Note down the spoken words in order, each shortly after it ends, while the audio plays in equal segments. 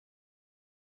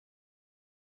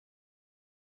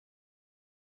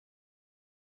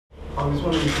I was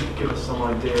wondering if you could give us some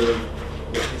idea of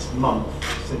what this month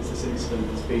since this incident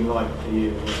has been like for you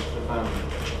and the family.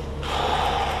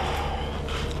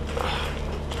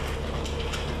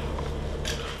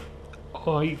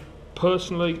 I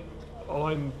personally,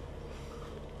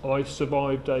 I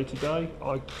survive day to day.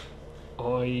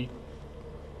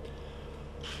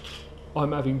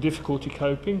 I'm having difficulty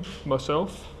coping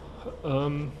myself.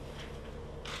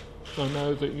 I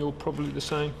know that you're probably the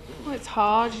same. Well, it's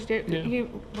hard.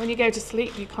 When you go to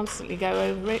sleep, you constantly go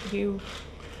over it. You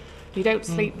don't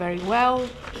sleep very well.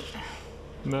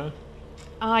 No.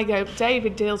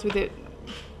 David deals with it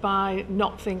by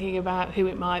not thinking about who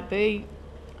it might be.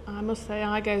 I must say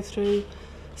I go through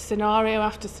scenario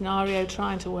after scenario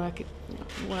trying to work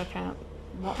out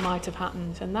what might have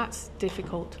happened, and that's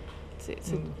difficult.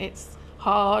 It's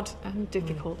hard and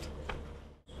difficult.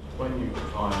 When you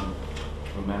try and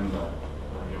remember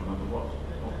your mother, what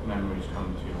memories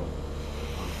come to you?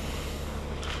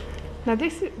 Now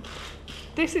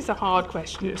this is a hard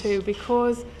question too,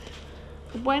 because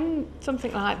when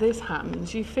something like this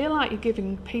happens, you feel like you're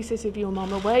giving pieces of your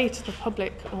mum away to the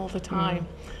public all the time,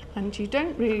 and you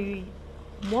don't really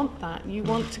want that. You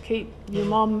want to keep your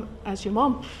mum as your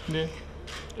mum. Yeah,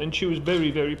 and she was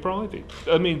very, very private.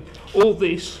 I mean, all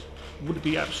this would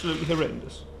be absolutely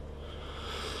horrendous.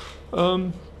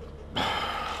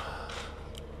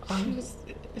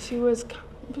 She was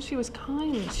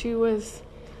kind. She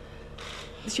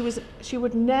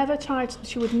would never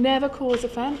she would never cause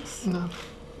offence. No.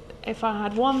 If I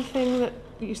had one thing that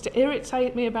used to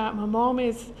irritate me about my mum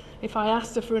is if I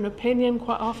asked her for an opinion,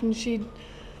 quite often she'd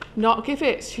not give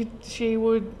it. She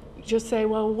would just say,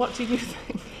 well, what do you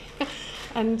think?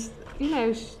 And,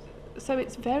 so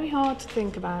it's very hard to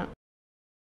think about.